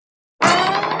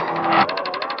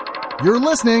You're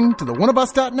listening to the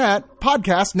oneofus.net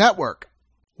podcast network.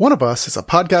 One of Us is a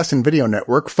podcast and video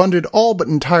network funded all but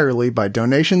entirely by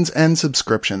donations and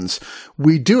subscriptions.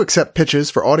 We do accept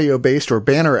pitches for audio-based or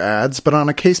banner ads, but on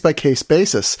a case-by-case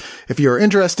basis. If you're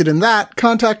interested in that,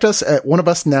 contact us at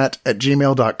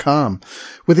oneofusnet@gmail.com.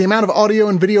 With the amount of audio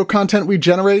and video content we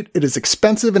generate, it is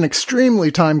expensive and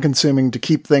extremely time-consuming to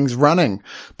keep things running.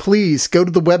 Please go to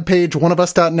the webpage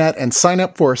oneofus.net and sign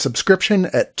up for a subscription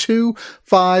at $2,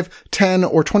 $5, $10,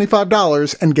 or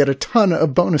 $25 and get a ton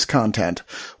of bonus content.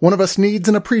 One of Us needs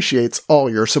and appreciates all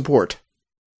your support.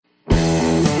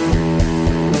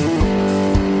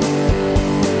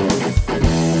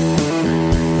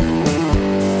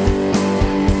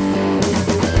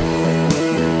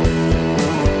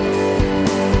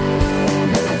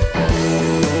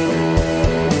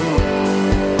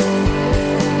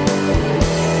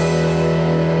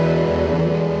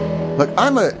 Like,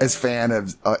 I'm as fan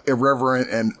of irreverent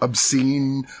and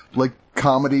obscene, like,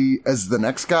 comedy as the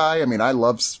next guy. I mean, I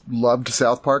loved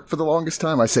South Park for the longest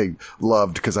time. I say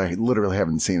loved because I literally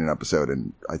haven't seen an episode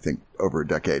in, I think, over a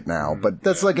decade now. But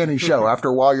that's like any show. After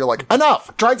a while, you're like,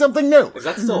 enough! Try something new! Is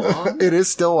that still on? It is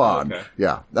still on. Okay.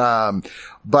 Yeah.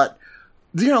 But,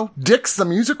 you know, Dix the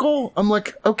musical, I'm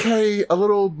like, okay, a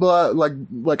little,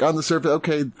 like on the surface,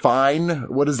 okay, fine.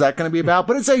 What is that going to be about?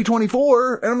 But it's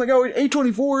A24. And I'm like, oh,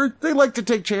 A24, they like to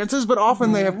take chances, but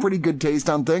often they have pretty good taste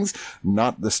on things.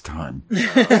 Not this time.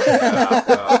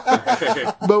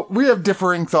 But we have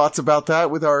differing thoughts about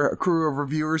that with our crew of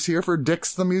reviewers here for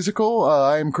Dix the musical.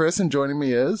 I am Chris, and joining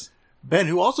me is Ben,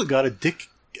 who also got a Dick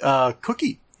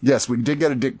cookie. Yes, we did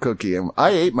get a Dick cookie, and I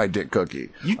ate my Dick cookie.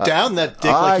 You downed that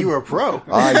Dick like you were a pro.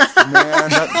 Man,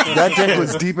 that Dick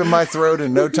was deep in my throat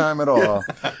in no time at all.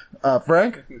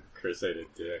 Frank? Chris ate a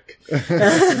dick.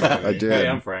 I did. Hey,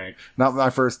 I'm Frank. Not my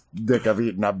first dick I've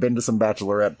eaten. I've been to some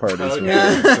bachelorette parties.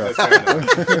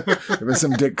 There was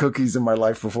some Dick cookies in my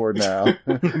life before now.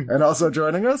 And also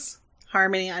joining us?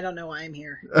 Harmony, I don't know why I'm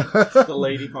here. The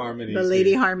Lady Harmony. The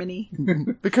Lady Harmony.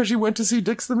 Because you went to see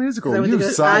Dix the Musical.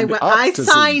 I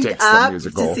signed up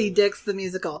to see Dix the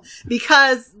Musical.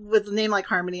 Because with a name like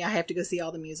Harmony, I have to go see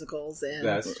all the musicals. And,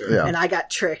 that's true. And I got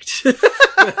tricked.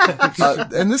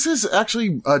 And this is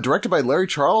actually directed by Larry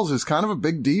Charles, who's kind of a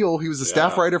big deal. He was a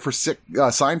staff writer for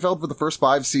Seinfeld for the first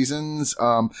 5 seasons.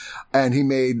 And he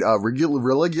made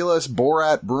Religulous,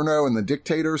 Borat, Bruno, and The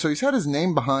Dictator. So he's had his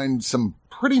name behind some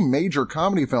pretty major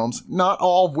comedy films, not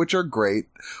all of which are great,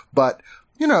 but,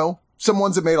 you know, some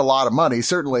ones that made a lot of money.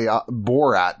 Certainly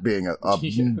Borat being a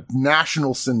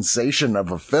national sensation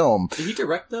of a film. Did he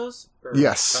direct those?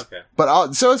 Yes. Okay.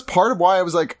 But so it's part of why I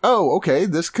was like, oh, okay,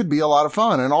 this could be a lot of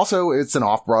fun. And also it's an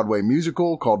off-Broadway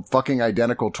musical called Fucking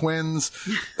Identical Twins.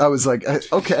 I was like,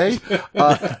 okay.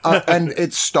 And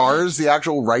it stars the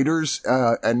actual writers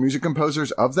and music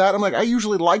composers of that. I'm like, I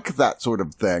usually like that sort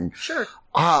of thing. Sure.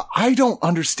 I don't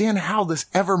understand how this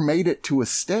ever made it to a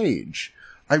stage.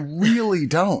 I really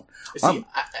don't. See,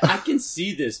 I can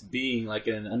see this being like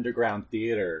an underground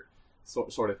theater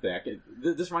sort of thing.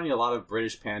 This reminds me a lot of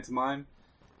British pantomime,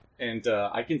 and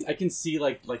I can see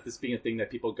like this being a thing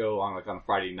that people go on like on a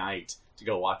Friday night to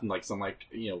go watch in like some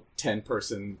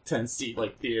 10-person 10-seat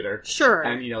like theater. Sure.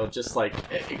 And just like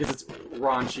because it's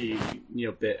raunchy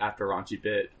bit after raunchy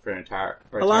bit for an entire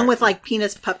along with like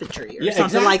penis puppetry or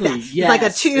something exactly. like that. Yes, it's like a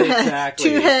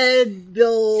two-head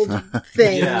build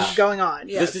thing going on.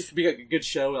 Yes. This would be a good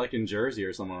show like in Jersey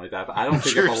or something like that, but I don't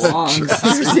think it belongs.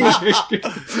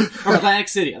 Or Atlantic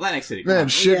City. Man,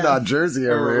 shit on Jersey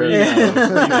over here.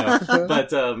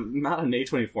 But not an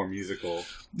A24 musical.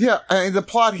 Yeah, I mean, the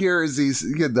plot here is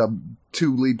the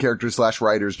 2 lead characters /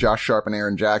 writers, Josh Sharp and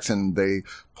Aaron Jackson. They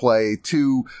play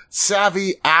 2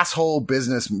 savvy asshole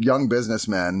young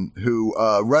businessmen who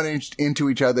run into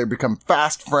each other, become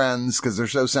fast friends because they're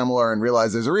so similar, and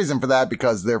realize there's a reason for that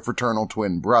because they're fraternal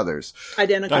twin brothers.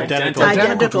 Identical. They're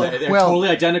totally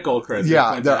identical, Chris.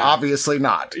 Yeah, they're obviously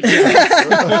not.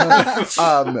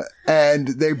 And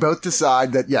they both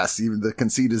decide that yes, even the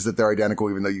conceit is that they're identical,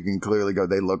 even though you can clearly go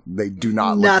they do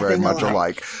not look very much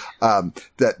alike.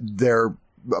 That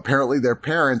apparently their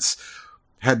parents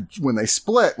had, when they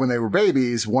split, when they were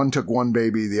babies, one took one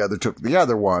baby, the other took the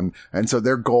other one. And so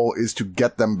their goal is to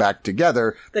get them back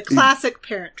together. The classic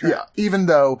parent trap. Yeah. Even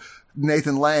though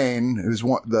Nathan Lane, who's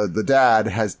the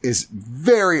dad, is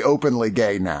very openly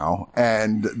gay now.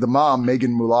 And the mom,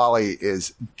 Megan Mullally,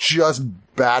 is just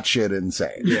batshit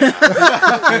insane.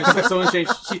 Yeah. So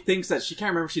she thinks that she can't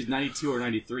remember if she's 92 or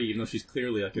 93, even though she's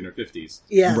clearly like in her 50s.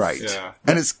 Yes. Right. Yeah.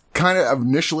 And it's kind of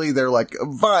initially they're like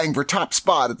vying for top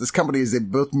spot at this company as they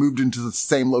both moved into the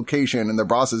same location, and their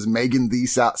boss is Megan Thee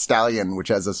Stallion, which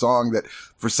has a song that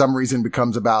for some reason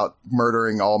becomes about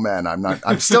murdering all men.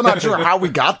 I'm still not sure how we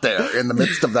got there in the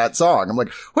midst of that song. I'm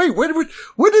like, wait,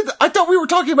 I thought we were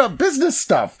talking about business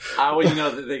stuff. Well, you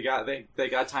know, they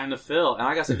got time to fill. And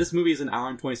like I said, this movie is an hour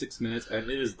and 26 minutes, and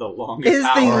it is the longest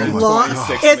hour and 26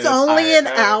 minutes. It's only an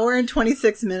hour and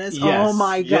 26 minutes. Yes. Oh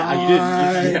my God.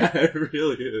 Yeah, it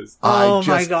really is. I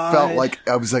just felt like,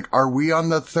 I was like, are we on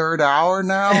the third hour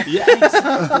now? Yeah,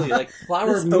 exactly. Like,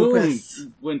 Flower Moon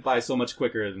went by so much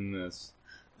quicker than this.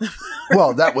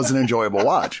 Well, that was an enjoyable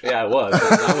watch. Yeah, it was.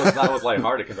 That was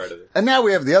lighthearted compared to this. And now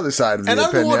we have the other side of the opinion.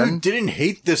 And I'm the one who didn't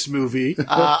hate this movie.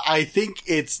 I think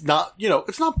it's not,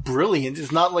 it's not brilliant.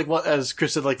 It's not like what, as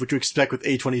Chris said, like what you expect with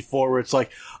A24, where it's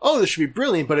like, oh, this should be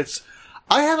brilliant. But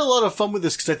I had a lot of fun with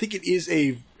this because I think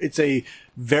it's a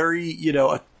very,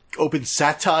 a open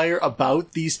satire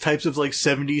about these types of like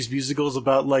 70s musicals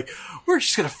about like, we're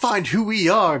just going to find who we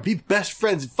are, be best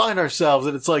friends and find ourselves.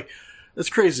 And it's like, that's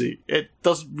crazy. It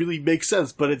doesn't really make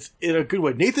sense, but it's in a good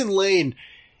way. Nathan Lane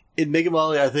and Megan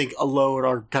Mullally, I think, alone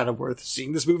are kind of worth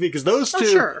seeing this movie because those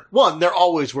two, one, they're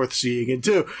always worth seeing, and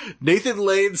two, Nathan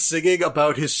Lane singing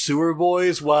about his sewer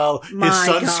boys while his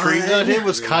son screamed at him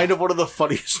was kind of one of the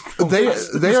funniest. They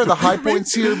are the high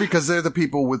points here because they're the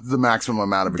people with the maximum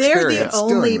amount of experience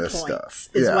doing this stuff.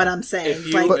 Is what I'm saying.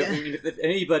 If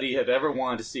anybody had ever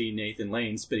wanted to see Nathan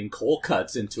Lane spitting coal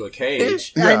cuts into a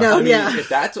cage, I know. If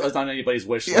that's on anybody's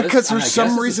wish list, because for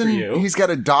some reason he's got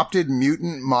adopted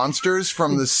mutant monsters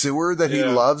from the sewer that he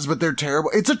loves, but they're terrible.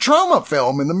 It's a trauma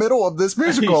film in the middle of this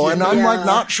musical, and I'm like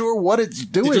not sure what it's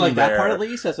doing. Did you like there. that part at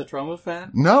least as a trauma fan?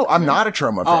 No, I'm not a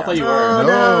trauma fan. Oh, I thought you were.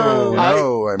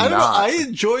 No, I'm not. I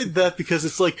enjoyed that because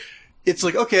it's like,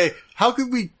 okay, how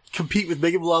could we compete with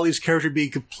Megan Mullally's character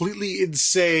being completely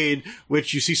insane,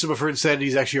 which you see some of her insanity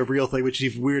is actually a real thing, which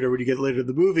is even weirder when you get later in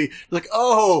the movie. Like,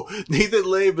 oh, Nathan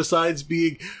Lane, besides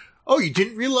being, oh, you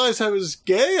didn't realize I was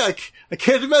gay? I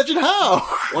can't imagine how.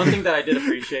 One thing that I did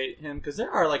appreciate him, because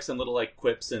there are like some little like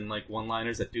quips and like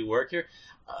one-liners that do work here.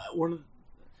 One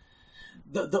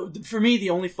of for me, the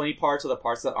only funny parts are the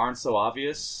parts that aren't so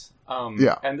obvious. And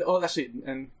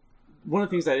one of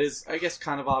the things that is, I guess,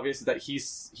 kind of obvious is that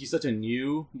he's such a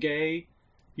new gay.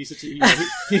 He's such a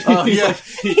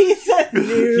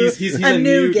he's a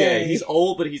new gay. He's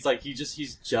old, but he's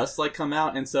just like come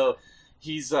out, and so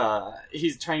he's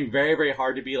trying very, very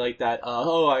hard to be like that.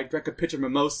 I drank a pitcher of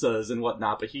mimosas and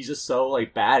whatnot, but he's just so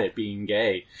like bad at being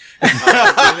gay.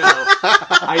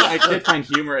 I did find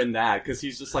humor in that because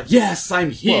he's just like, yes, I'm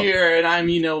here, and I'm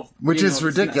which is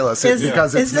ridiculous because it's Nathan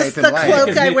Lane. Is this the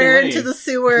cloak I wear into the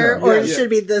sewer, or it should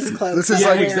be this cloak? This is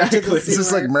This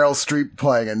is like Meryl Streep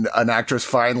playing an actress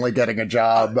finally getting a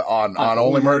job on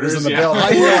Only Murders in the Building.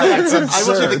 I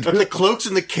will say the cloaks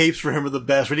and the capes for him are the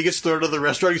best. When he gets thrown to the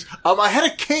restaurant, he's I had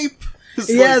a cape.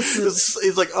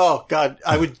 He's like, oh God,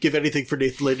 I would give anything for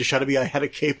Nathan Lane to shout at me. I had a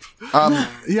cape.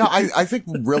 I think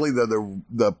really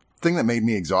the thing that made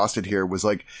me exhausted here was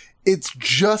like, it's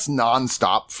just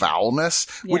nonstop foulness,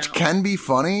 which can be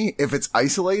funny if it's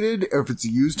isolated or if it's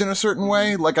used in a certain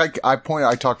way. Like I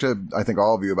talked to, I think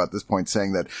all of you about this point,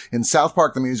 saying that in South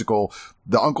Park the musical,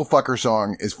 the Uncle Fucker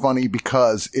song is funny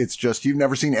because it's just, you've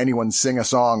never seen anyone sing a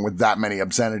song with that many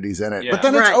obscenities in it. Yeah. But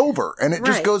then it's over and it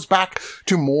just goes back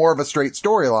to more of a straight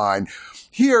storyline.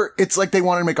 Here, it's like they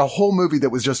wanted to make a whole movie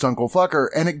that was just Uncle Fucker,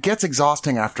 and it gets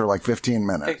exhausting after like 15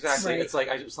 minutes. Exactly. Right. It's like,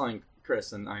 I was telling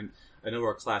Chris, and I know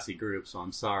we're a classy group, so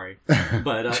I'm sorry.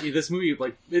 But this movie,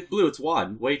 like, it blew its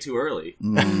wad way too early.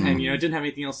 And, it didn't have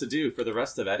anything else to do for the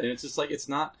rest of it. And it's just like, it's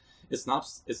not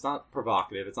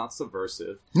provocative. It's not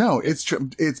subversive. No,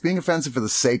 it's being offensive for the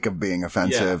sake of being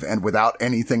offensive and without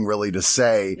anything really to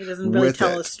say. It doesn't really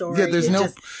tell a story. Yeah, there's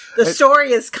the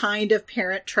story is kind of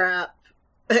Parent Trap.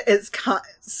 It's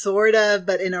sort of,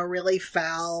 but in a really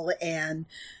foul and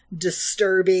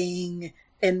disturbing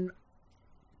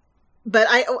but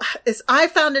I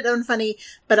found it unfunny,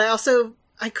 but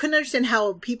I couldn't understand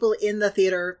how people in the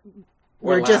theater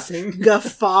were just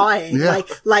guffawing,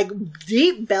 like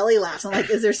deep belly laughs. I'm like,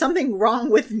 is there something wrong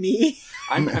with me?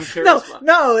 I'm curious.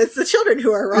 No, it's the children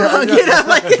who are wrong.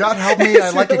 God help me, I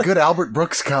like a good Albert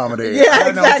Brooks comedy. Yeah, I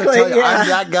don't know what to tell you. Yeah. I'm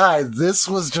that guy. This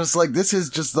was just like, this is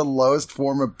just the lowest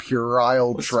form of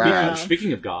puerile trash.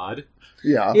 Speaking of God.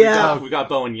 Yeah. We got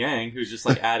Bowen Yang, who's just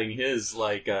like adding his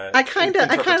like. I kind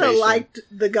of liked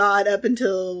the God up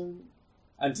until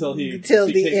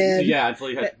the end. Yeah,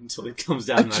 until he comes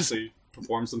down and actually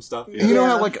perform some stuff. You know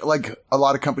how like a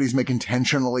lot of companies make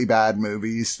intentionally bad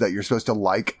movies that you're supposed to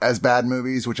like as bad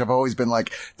movies, which I've always been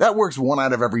like, that works 1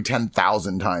 out of every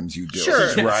 10,000 times you do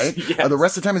it, right? Yes. The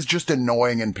rest of the time it's just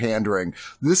annoying and pandering.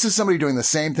 This is somebody doing the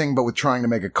same thing, but with trying to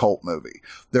make a cult movie.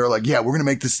 They're like, yeah, we're going to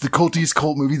make this the cultiest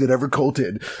cult movie that ever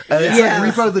culted. And it's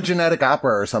like Repo of the Genetic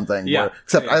Opera or something. Yeah.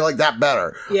 Except I like that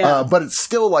better. Yeah. But it's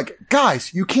still like,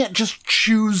 guys, you can't just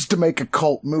choose to make a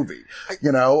cult movie.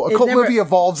 You know, a cult movie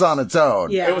evolves on its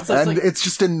own. Yeah. And it's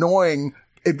just annoying.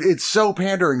 It's so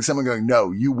pandering. Someone going,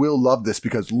 no, you will love this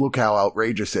because look how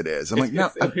outrageous it is. I'm like, no,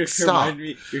 stop.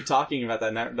 You're talking about that,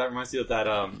 and that reminds me of that,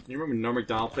 you remember Norm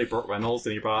Macdonald played Burt Reynolds,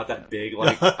 and he brought out that big,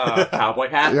 like, cowboy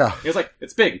hat? Yeah. He was like,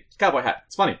 it's big, it's a cowboy hat,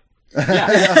 it's funny.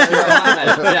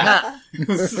 Yeah.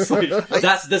 It's just like,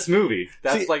 that's this movie.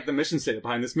 That's like the mission statement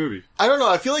behind this movie. I don't know.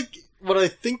 I feel like what I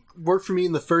think worked for me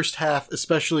in the first half,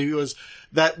 especially, was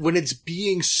that when it's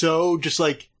being so just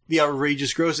like the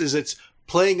outrageous gross, is it's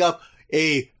playing up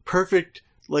a perfect,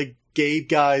 like, gay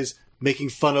guys making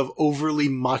fun of overly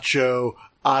macho,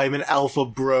 I'm an alpha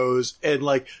bros, and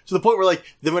like, to the point where like,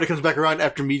 then when it comes back around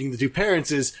after meeting the two parents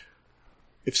is,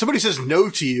 if somebody says no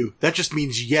to you, that just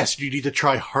means yes, you need to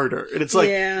try harder. And it's like,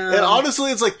 and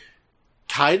honestly, it's like,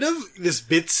 kind of, this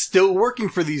bit's still working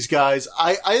for these guys.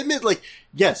 I admit, like,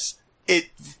 yes, it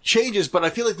changes, but I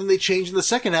feel like then they change in the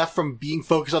second half from being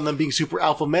focused on them being super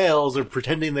alpha males or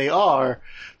pretending they are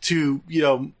to, you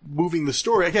know, moving the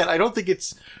story. Again, I don't think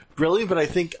it's brilliant, but I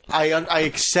think I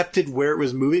accepted where it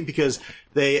was moving because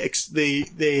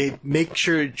they make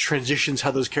sure it transitions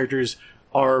how those characters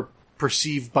are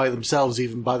perceived by themselves,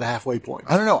 even by the halfway point.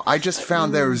 I don't know. I just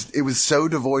found it was so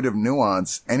devoid of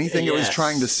nuance. Anything it was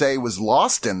trying to say was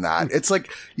lost in that. It's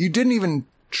like you didn't even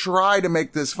try to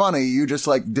make this funny. You just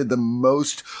like did the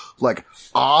most like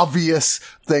obvious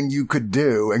thing you could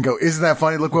do and go, isn't that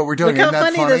funny? Look what we're doing. Look isn't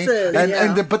that funny? this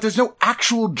is. But there's no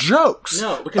actual jokes.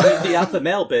 No, because the alpha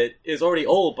male bit is already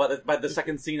old by the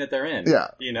second scene that they're in. Yeah.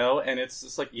 You know, and it's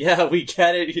just like, yeah, we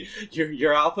get it.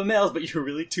 You're alpha males, but you're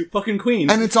really two fucking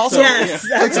queens. And it's also,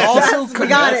 it's also,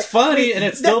 it's funny and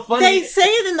it's still funny. They say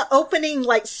it in the opening,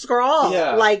 like, scrawl.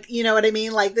 Yeah. Like, you know what I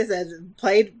mean? Like, this is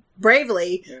played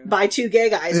bravely by two gay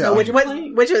guys, which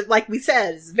was, like we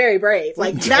said, is very brave.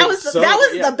 Like that was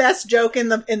the best joke in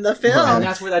the film, and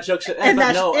that's where that joke should end.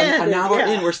 But no, and now we're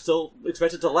in. We're still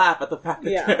expected to laugh at the fact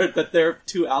that they're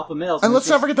two alpha males. And let's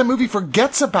not forget the movie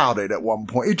forgets about it at one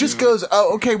point. It just goes,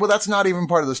 oh, okay, well that's not even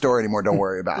part of the story anymore. Don't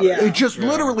worry about it. It just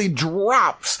literally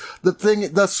drops the thing.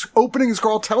 The opening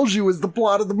scroll tells you is the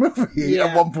plot of the movie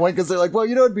at one point because they're like, well,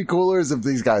 you know, it'd be cooler is if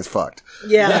these guys fucked.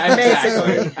 Yeah,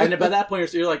 exactly. And by that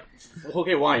point, you're like,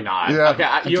 okay, why not? Yeah,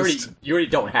 okay, you already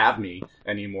don't have me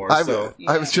anymore. I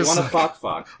was just you want to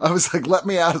fuck. I was like, let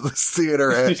me out of this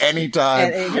theater at any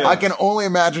time. I can only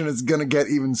imagine it's going to get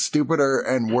even stupider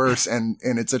and worse. And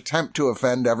in its attempt to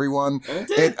offend everyone,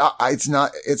 it's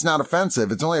not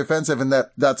offensive. It's only offensive in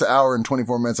that's an hour and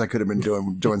 24 minutes I could have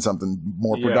been doing something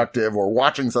more productive or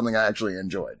watching something I actually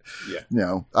enjoyed. Yeah, you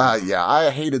know, I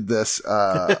hated this.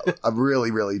 I really,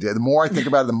 really did. The more I think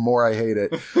about it, the more I hate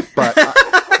it. But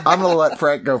I'm going to let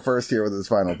Frank go first here with his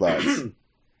final thoughts.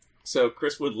 So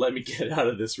Chris would let me get out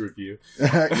of this review.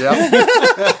 Yep.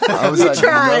 I was like,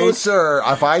 no, sir.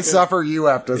 If I suffer, you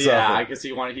have to suffer. Yeah, I guess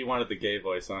he wanted the gay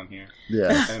voice on here.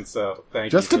 Yeah. And so, thank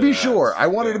you. Just to be sure. I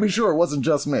wanted to be sure it wasn't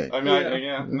just me. I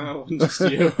mean, no, just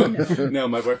you. No,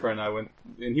 my boyfriend and I went,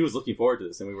 and he was looking forward to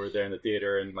this, and we were there in the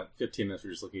theater, and like 15 minutes we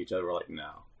were just looking at each other, we're like, no.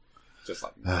 Just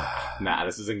like, nah,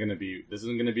 this isn't gonna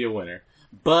be a winner.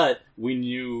 But we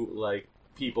knew, like,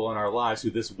 people in our lives who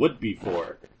this would be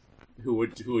for, who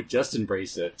would just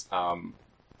embrace it,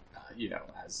 you know,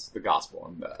 as the gospel,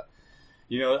 and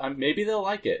you know, maybe they'll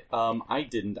like it. I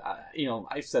didn't. You know,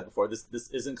 I've said before, this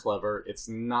isn't clever. It's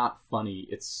not funny.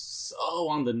 It's so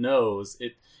on the nose.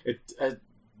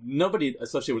 Nobody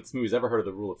associated with this movie has ever heard of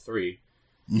the Rule of Three.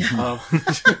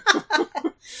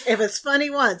 If it's funny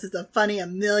once, it's a funny a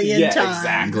million times.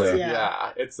 Exactly.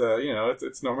 Yeah, it's you know,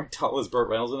 it's Norm Macdonald as Burt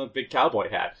Reynolds in a big cowboy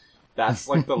hat. That's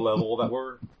like the level that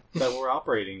we're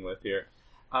operating with here,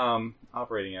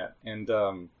 operating at. And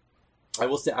I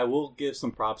will say I will give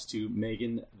some props to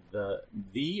Megan Megan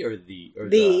Thee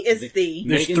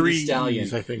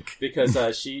Stallion, I think,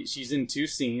 because she's in two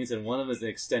scenes, and one of them is an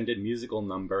extended musical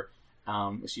number.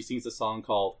 She sings a song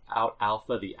called "Out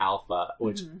Alpha the Alpha,"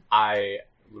 which I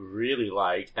really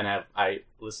liked, and I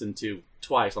listened to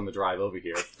twice on the drive over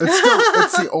here.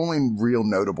 It's the only real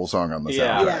notable song on the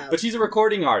soundtrack. Yeah, but she's a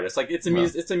recording artist. Like it's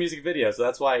a music video, so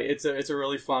that's why it's a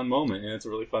really fun moment, and it's a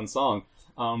really fun song.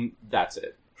 That's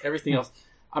it. Everything else,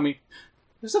 I mean,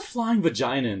 there's a flying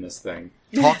vagina in this thing.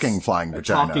 talking flying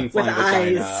vagina. Talking flying With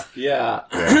vagina. eyes. Yeah.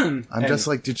 I'm just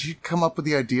like, did you come up with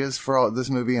the ideas for all this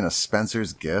movie in a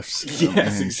Spencer's Gifts?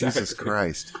 Yes, Jesus exactly.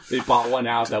 Christ. They bought one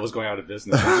out that was going out of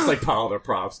business. They just like bought all their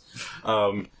props.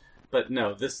 But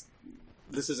no, this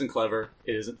isn't clever.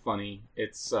 It isn't funny.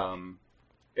 It's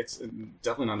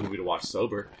definitely not a movie to watch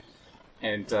sober.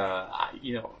 And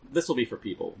this will be for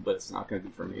people, but it's not going to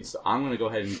be for me. So I'm going to go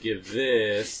ahead and give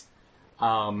this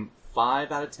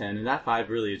 5 out of 10, and that 5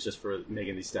 really is just for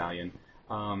Megan Thee Stallion.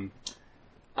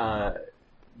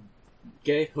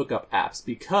 Gay hookup apps,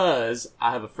 because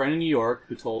I have a friend in New York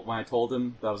who when I told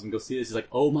him that I was going to go see this, he's like,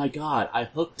 "Oh my god, I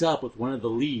hooked up with one of the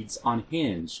leads on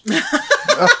Hinge."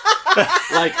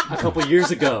 Like a couple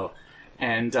years ago.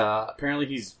 And apparently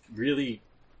he's really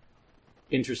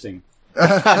interesting. Of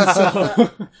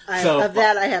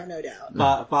that I have no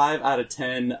doubt. 5 out of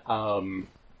 10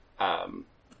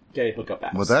 gay hookup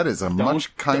apps. Well, that is a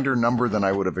much kinder number than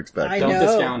I would have expected. Don't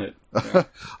discount it.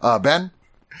 Yeah. Ben?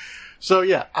 So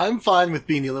yeah, I'm fine with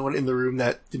being the only one in the room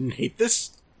that didn't hate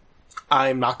this.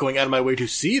 I'm not going out of my way to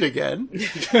see it again.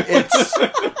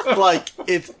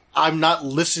 I'm not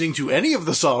listening to any of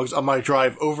the songs on my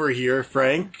drive over here,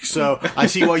 Frank. So I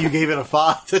see why you gave it a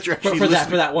 5. That you're actually for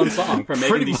that one song from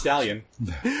Megan Thee Stallion.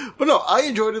 But no, I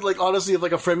enjoyed it. Like, honestly, if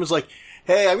like a friend was like,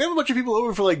 "Hey, I'm gonna have a bunch of people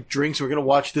over for like drinks. We're gonna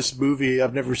watch this movie.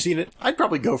 I've never seen it." I'd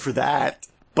probably go for that.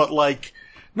 But like,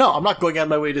 no, I'm not going out of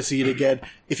my way to see it again.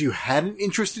 If you had an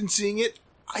interest in seeing it,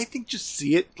 I think just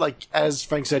see it. Like, as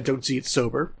Frank said, don't see it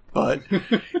sober. But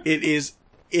it is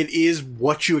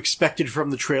what you expected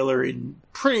from the trailer in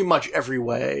pretty much every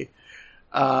way.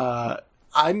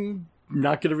 I'm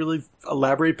not going to really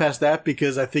elaborate past that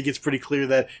because I think it's pretty clear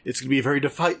that it's going to be very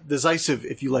decisive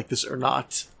if you like this or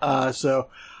not. So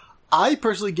I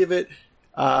personally give it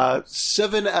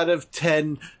 7 out of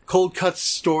 10 cold cuts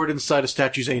stored inside a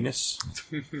statue's anus.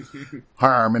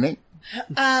 Harmony.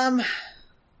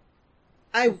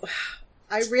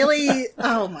 I really,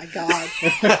 oh my god.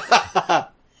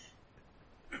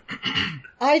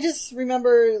 I just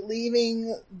remember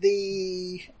leaving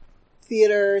the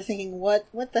theater thinking, what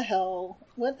the hell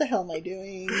am I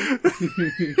doing?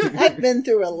 I've been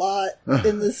through a lot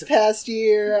in this past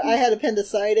year. I had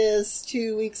appendicitis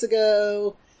 2 weeks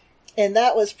ago, and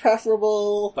that was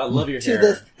preferable. I love your to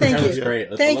hair. Thank Your you. hair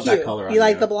great. Thank love you. That color on you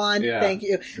like the blonde? Yeah. Thank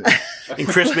you. And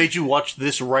Chris made you watch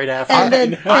this right after. And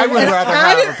then, I would rather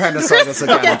have appendicitis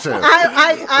again, too.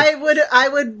 I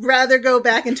would rather go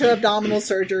back into abdominal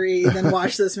surgery than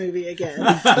watch this movie again.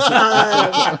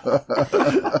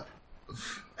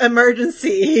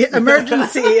 Emergency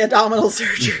abdominal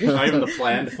surgery. Not even the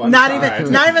planned fun Not kind.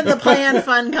 even the planned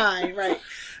fun kind, right?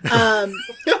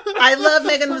 I love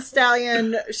Megan Thee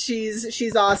Stallion.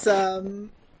 She's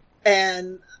awesome,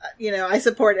 and I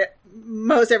support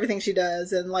most everything she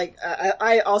does. And like,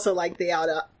 I also like the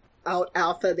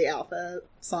Alpha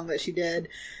song that she did.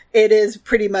 It is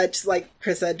pretty much like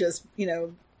Chris said, just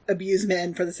abuse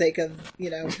men for the sake of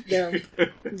they're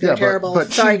terrible.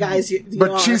 But sorry guys,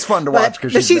 she's fun to watch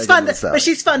because she's fun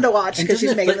to watch because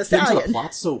she's Megan Thee Stallion. Into the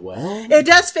plot so well. It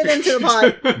does fit into the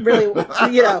plot really,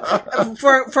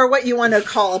 for what you want to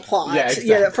call a plot, yeah,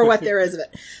 exactly. For what there is of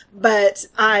it. But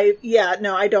I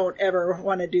don't ever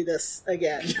want to do this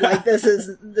again. Like this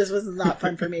was not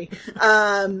fun for me.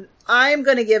 I'm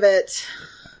going to give it.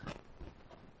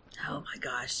 Oh my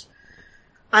gosh,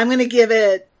 I'm going to give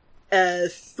it a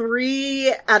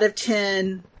 3 out of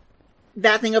 10.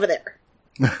 That thing over there.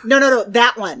 No,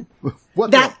 that one.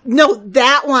 What?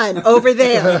 That one over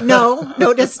there. No,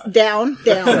 just down.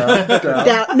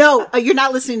 No, you're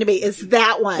not listening to me. It's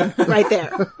that one right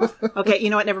there. Okay, you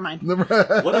know what? Never mind.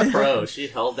 What a pro! She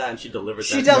held that and she delivered.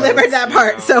 She delivered that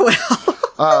part so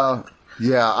well.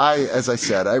 Yeah, as I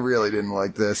said, I really didn't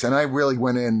like this, and I really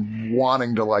went in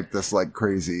wanting to like this like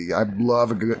crazy. I love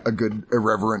a good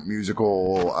irreverent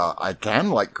musical. I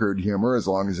can like crude humor as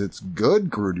long as it's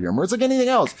good crude humor. It's like anything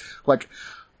else. Like,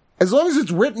 as long as it's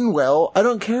written well, I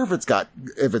don't care if it's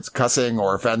cussing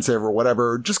or offensive or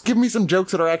whatever. Just give me some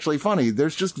jokes that are actually funny.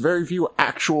 There's just very few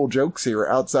actual jokes here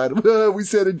outside of, we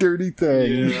said a dirty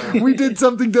thing. Yeah. We did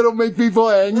something that'll make people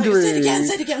angry. Say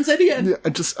it again. Yeah,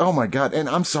 oh my God. And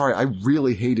I'm sorry, I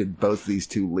really hated both these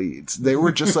two leads. They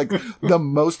were just like the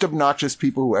most obnoxious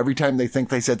people who every time they think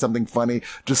they said something funny,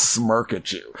 just smirk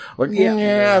at you. Like, look,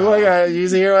 you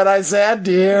hear what I said?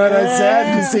 Do you hear what I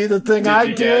said? You see the thing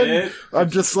I did?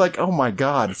 I'm just like, like, oh my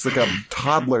God, it's like a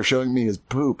toddler showing me his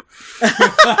poop.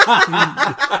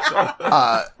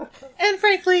 And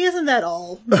frankly, isn't that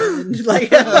all?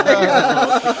 Like,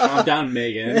 calm down,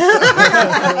 Megan.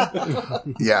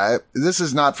 Yeah, this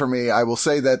is not for me. I will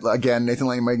say that, again, Nathan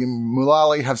Lane and Megan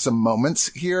Mullally have some moments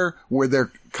here where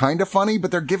they're kind of funny, but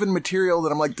they're given material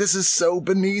that I'm like, this is so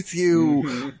beneath you.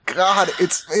 Mm-hmm. God,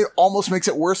 it almost makes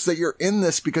it worse that you're in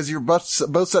this because you're both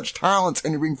such talents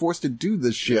and you're being forced to do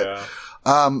this shit. Yeah.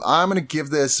 I'm going to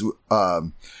give this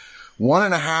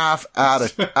 1.5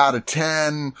 out of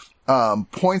 10.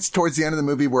 Points towards the end of the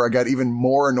movie where I got even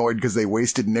more annoyed because they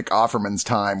wasted Nick Offerman's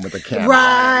time with a camera.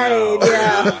 Right,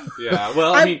 yeah. Yeah,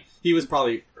 well, I mean, he was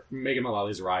probably Megan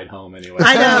Mullally's ride home anyway.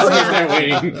 I know. There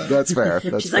waiting. That's fair.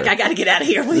 She's like, I gotta get out of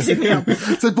here. Please pick me up.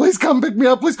 Said, please come pick me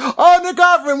up, please. Oh, Nick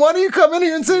Offerman, why don't you come in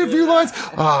here and say a few lines?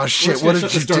 Oh, shit, what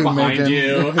did you do,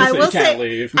 Megan? I will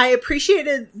say, I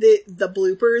appreciated the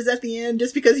bloopers at the end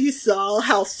just because you saw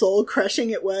how soul-crushing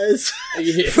it was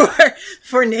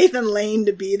for Nathan Lane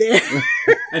to be there.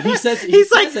 And he says it.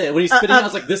 When he's spitting out, I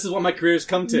was like, this is what my career's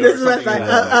come to. This is what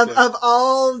of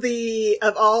all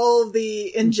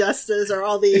the injustice or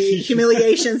all the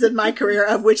humiliations in my career,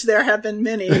 of which there have been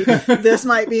many, this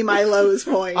might be my lowest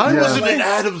point. I wasn't in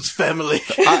Adam's family.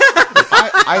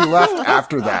 I left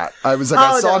after that. I was like,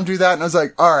 I saw him do that, and I was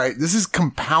like, all right, this is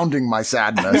compounding my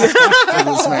sadness for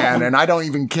this man, and I don't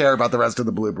even care about the rest of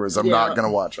the bloopers. I'm not going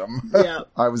to watch them. Yeah.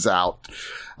 I was out.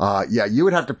 You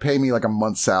would have to pay me like a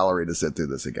month's salary to sit through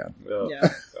this again. Yeah.